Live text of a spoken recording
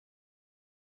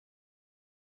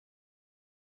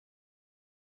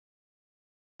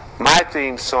My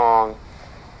theme song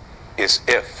is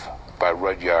If by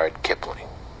Rudyard Kipling.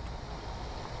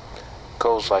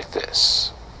 Goes like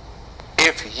this.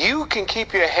 If you can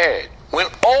keep your head when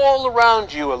all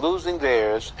around you are losing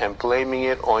theirs and blaming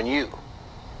it on you.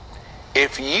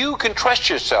 If you can trust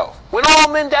yourself when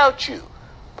all men doubt you,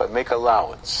 but make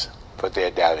allowance for their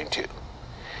doubting too.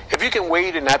 If you can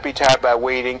wait and not be tired by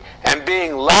waiting and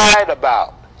being lied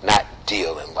about, not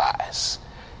deal in lies.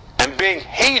 And being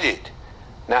hated,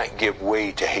 not give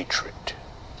way to hatred.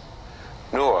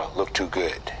 Nor look too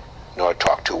good, nor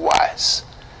talk too wise.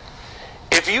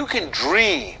 If you can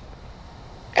dream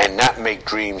and not make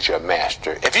dreams your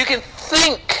master. If you can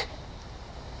think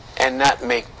and not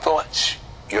make thoughts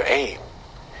your aim.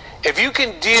 If you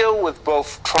can deal with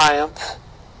both triumph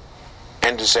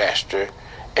and disaster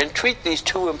and treat these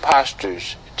two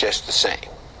impostors just the same.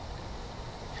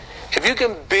 If you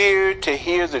can bear to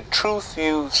hear the truth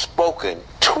you've spoken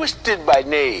twisted by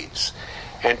knaves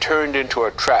and turned into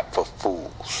a trap for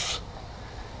fools.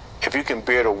 If you can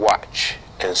bear to watch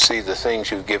and see the things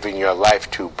you've given your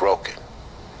life to broken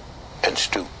and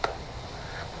stoop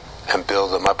and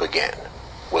build them up again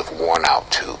with worn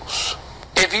out tools.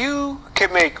 If you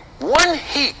can make one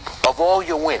heap of all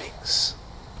your winnings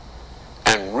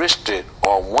and risk it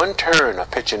on one turn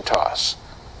of pitch and toss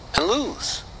and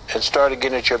lose and start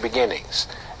again at your beginnings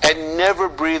and never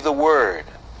breathe a word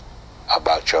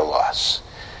about your loss.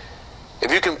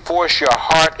 If you can force your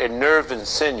heart and nerve and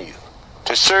sinew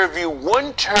to serve you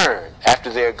one turn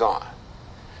after they're gone,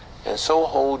 and so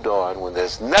hold on when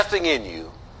there's nothing in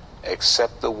you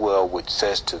except the will which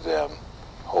says to them,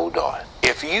 hold on.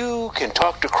 If you can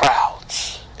talk to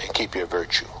crowds and keep your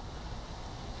virtue,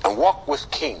 and walk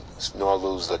with kings nor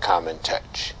lose the common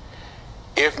touch,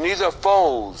 if neither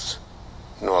foes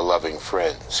nor loving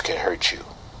friends can hurt you,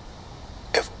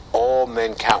 if all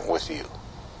men count with you,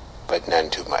 but none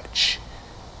too much,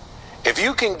 if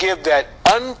you can give that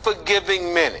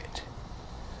unforgiving minute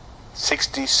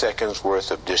 60 seconds worth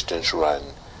of distance run,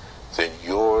 then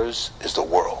yours is the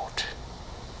world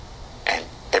and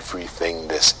everything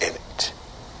that's in it.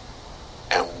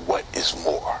 And what is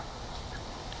more,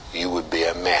 you would be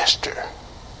a master,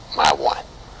 my one.